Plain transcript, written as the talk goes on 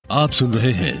आप सुन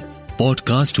रहे हैं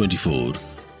पॉडकास्ट 24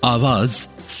 आवाज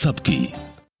सबकी।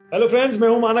 हेलो फ्रेंड्स, मैं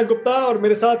हूं मानक गुप्ता और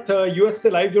मेरे साथ यूएस से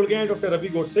लाइव जुड़ गए हैं डॉक्टर रवि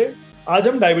गोडसे। आज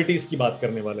हम डायबिटीज की बात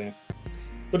करने वाले हैं।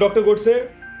 तो डॉक्टर गोडसे,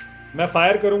 मैं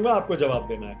फायर करूंगा, आपको जवाब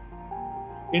देना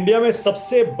है। इंडिया में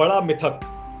सबसे बड़ा मिथक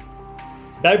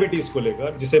डायबिटीज को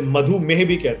लेकर, जिसे मधुमेह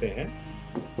भी कहते हैं,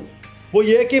 वो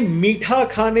ये है कि मीठा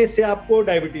खाने से आपको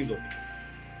डायबिटीज होती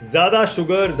है। ज्यादा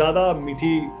शुगर, ज्यादा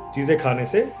मीठी चीजें खाने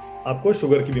से आपको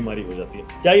शुगर की बीमारी हो जाती है।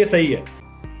 क्या ये सही है?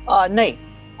 नहीं,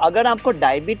 अगर आपको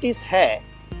डायबिटीज है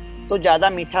तो ज्यादा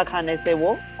मीठा खाने से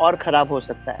वो और खराब हो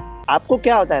सकता है। आपको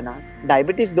क्या होता है ना,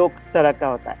 डायबिटीज दो तरह का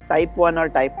होता है, टाइप 1 और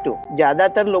टाइप 2।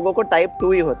 ज्यादातर लोगों को टाइप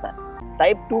 2 ही होता है।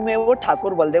 टाइप 2 में वो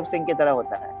ठाकुर बलदेव सिंह की तरह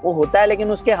होता है। वो होता है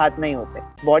लेकिन उसके हाथ नहीं होते।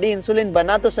 बॉडी इंसुलिन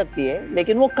बना तो सकती है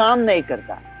लेकिन वो काम नहीं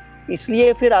करता,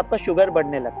 इसलिए फिर आपका शुगर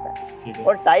बढ़ने लगता है।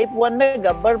 और टाइप 1 में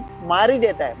गब्बर मार ही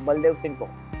देता है बलदेव सिंह को,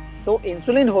 तो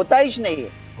इंसुलिन होता ही नहीं है।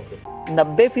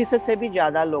 90% से भी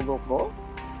ज्यादा लोगों को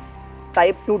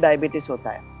टाइप 2 डायबिटीज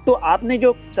होता है। तो आपने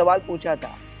जो सवाल पूछा था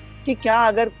कि क्या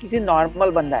अगर किसी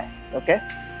नॉर्मल बंदा है, ओके,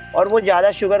 और वो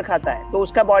ज्यादा शुगर खाता है तो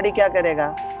उसका बॉडी क्या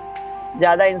करेगा?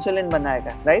 ज्यादा इंसुलिन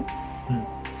बनाएगा, राइट,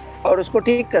 और उसको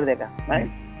ठीक कर देगा,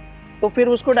 राइट। तो फिर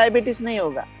उसको डायबिटीज नहीं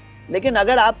होगा। लेकिन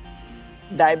अगर आप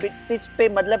डायबिटीज पे,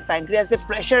 मतलब पैंक्रियाज पे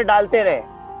प्रेशर डालते रहे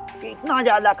कि इतना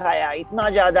ज्यादा खाया, इतना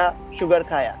ज्यादा शुगर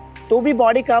खाया, तो भी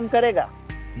बॉडी काम करेगा,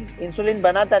 इंसुलिन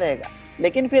बनाता रहेगा,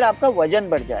 लेकिन फिर आपका वजन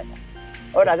बढ़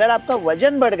जाएगा। और अगर आपका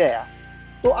वजन बढ़ गया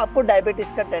तो आपको डायबिटीज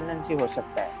का टेंडेंसी हो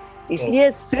सकता है। इसलिए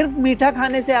सिर्फ मीठा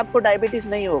खाने से आपको डायबिटीज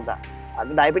नहीं होगा।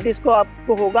 डायबिटीज को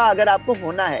आपको होगा अगर आपको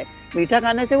होना है, मीठा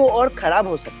खाने से वो और खराब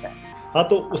हो सकता है। हाँ,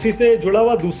 तो उसी से जुड़ा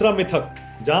हुआ दूसरा मिथक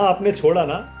जहां आपने छोड़ा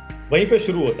ना, वहीं पे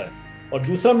शुरू होता है। और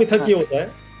दूसरा मिथक ये होता है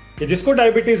कि जिसको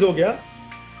डायबिटीज हो गया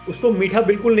उसको मीठा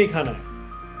बिल्कुल नहीं खाना है,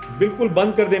 बिल्कुल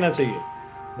बंद कर देना चाहिए,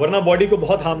 वरना बॉडी को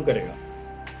बहुत हार्म करेगा।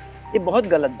 ये बहुत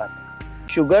गलत बात है।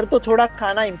 शुगर तो थोड़ा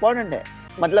खाना इंपॉर्टेंट है,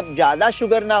 मतलब ज्यादा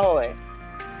शुगर ना हो,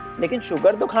 लेकिन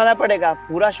शुगर तो खाना पड़ेगा।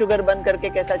 पूरा शुगर बंद करके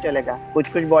कैसा चलेगा? कुछ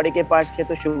कुछ बॉडी के पार्ट्स के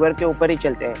तो शुगर के ऊपर ही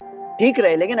चलते हैं, ठीक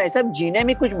रहे, लेकिन ऐसा जीने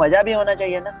में कुछ मजा भी होना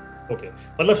चाहिए ना। ओके,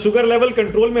 मतलब शुगर लेवल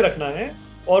कंट्रोल में रखना है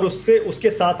और उसके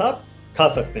साथ आप खा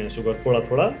सकते हैं शुगर थोड़ा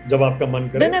थोड़ा जब आपका मन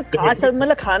करे। नहीं,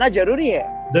 मतलब खाना जरूरी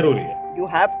है। You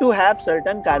have to have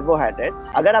certain carbohydrate.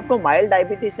 अगर आपको माइल्ड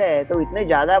डायबिटीज है तो इतने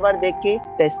ज्यादा बार देख के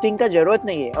टेस्टिंग का जरूरत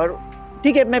नहीं है। और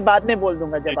ठीक है, मैं बाद में बोल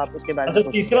दूंगा जब आप उसके बारे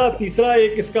में। तीसरा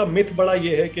एक इसका मिथ बड़ा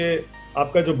ये है कि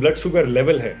आपका जो ब्लड शुगर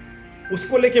लेवल है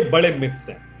उसको लेके बड़े मिथ्स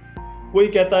हैं। कोई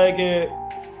कहता है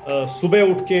कि सुबह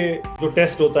उठ के जो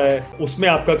टेस्ट होता है उसमें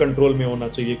आपका कंट्रोल में होना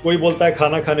चाहिए। कोई बोलता है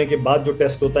खाना खाने के बाद जो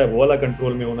टेस्ट होता है वो वाला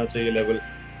कंट्रोल में होना चाहिए लेवल।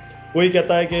 कोई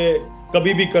कहता है कि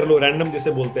कभी भी कर लो, रैंडम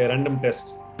जिसे बोलते हैं, रैंडम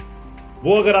टेस्ट,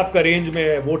 वो अगर आपका रेंज में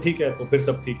है वो ठीक है तो फिर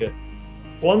सब ठीक है।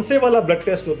 कौन से वाला ब्लड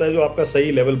टेस्ट होता है जो आपका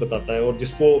सही लेवल बताता है और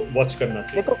जिसको वॉच करना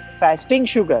चाहिए? देखो, फास्टिंग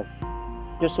शुगर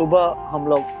जो सुबह हम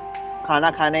लोग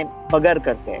खाना खाने बगैर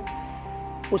करते हैं,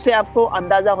 उससे आपको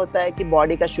अंदाजा होता है कि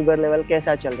बॉडी का शुगर लेवल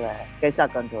कैसा चल रहा है, कैसा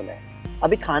कंट्रोल है।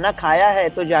 अभी खाना खाया है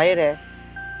तो जाहिर है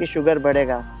कि शुगर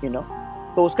बढ़ेगा,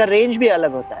 तो उसका रेंज भी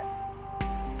अलग होता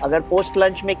है। अगर पोस्ट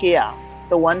लंच में किया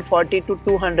तो 140 to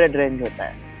 200 रेंज होता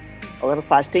है। अगर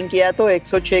फास्टिंग किया तो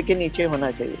 106 के नीचे होना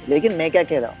चाहिए। लेकिन मैं क्या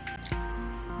कह रहा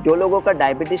हूँ, जो लोगों का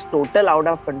diabetes total out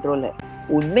of control है,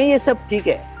 उनमें ये सब ठीक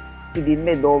है कि दिन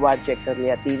में 2 बार चेक कर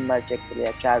लिया, 3 बार चेक कर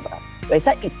लिया, 4 बार।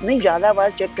 वैसा इतनी ज्यादा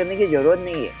बार चेक करने की जरूरत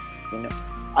नहीं है।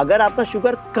 अगर आपका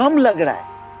शुगर कम लग रहा है,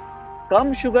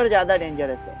 कम शुगर ज्यादा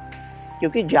डेंजरस है,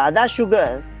 क्योंकि ज्यादा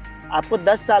शुगर आपको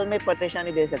 10 साल में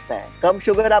परेशानी दे सकता है। कम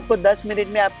शुगर आपको 10 मिनट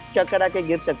में आप चक्कर आके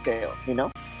गिर सकते हो।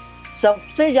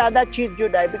 सबसे ज्यादा चीज जो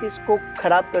डायबिटीज को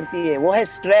खराब करती है वो है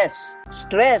स्ट्रेस।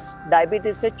 स्ट्रेस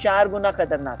डायबिटीज से 4 गुना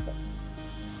खतरनाक है।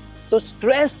 तो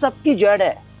स्ट्रेस सबकी जड़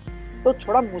है, तो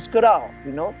थोड़ा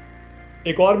मुस्कुराओ।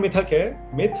 एक और मिथक है,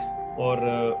 मिथ, और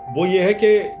वो ये है कि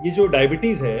ये जो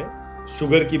डायबिटीज है,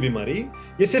 शुगर की बीमारी,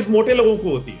 ये सिर्फ मोटे लोगों को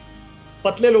होती है,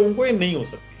 पतले लोगों को ये नहीं हो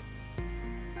सकती।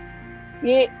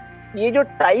 ये जो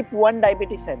टाइप 1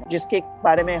 डायबिटीज है, जिसके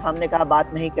बारे में हमने कहा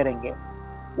बात नहीं करेंगे,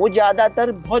 वो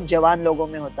ज्यादातर बहुत जवान लोगों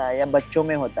में होता है या बच्चों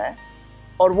में होता है,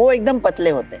 और वो एकदम पतले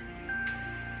होते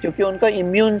हैं क्योंकि उनका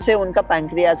इम्यून से उनका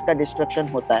पैंक्रियाज का डिस्ट्रक्शन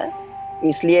होता है,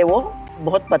 इसलिए वो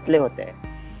बहुत पतले होते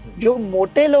हैं। जो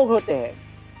मोटे लोग होते हैं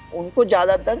उनको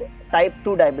ज्यादातर टाइप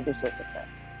 2 डायबिटीज हो सकता है।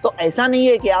 तो ऐसा नहीं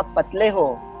है कि आप पतले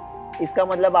हो इसका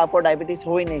मतलब आपको डायबिटीज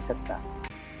हो ही नहीं सकता।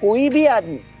 कोई भी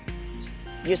आदमी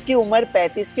जिसकी उम्र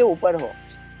 35 के ऊपर हो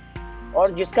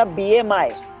और जिसका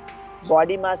BMI,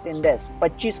 बॉडी मास इंडेक्स,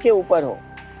 25 के ऊपर हो,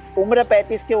 उम्र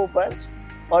 35 के ऊपर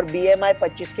और BMI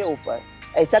 25 के ऊपर,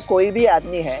 ऐसा कोई भी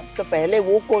आदमी है तो पहले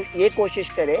वो ये कोशिश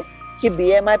करे कि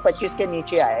BMI 25 के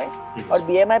नीचे आए और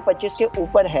BMI 25 के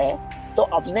ऊपर है तो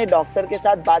अपने डॉक्टर के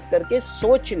साथ बात करके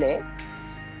सोच ले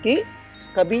कि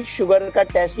कभी शुगर का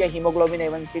टेस्ट या हीमोग्लोबिन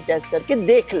A1C टेस्ट करके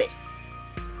देख ले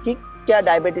कि क्या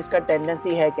डायबिटीज का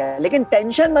टेंडेंसी है क्या है। लेकिन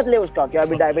टेंशन मत ले उसका कि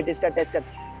अभी डायबिटीज का टेस्ट कर,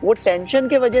 वो टेंशन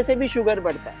के वजह से भी शुगर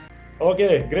बढ़ता है।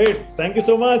 Okay, great, thank you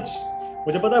so much.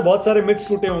 मुझे पता है बहुत सारे मिथ्स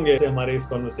टूटे होंगे हमारे इस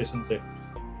कॉन्वर्सेशन से।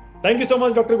 Thank you so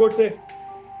much doctor Godse.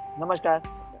 नमस्कार।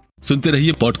 सुनते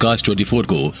रहिए पॉडकास्ट 24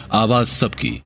 को, आवाज सबकी।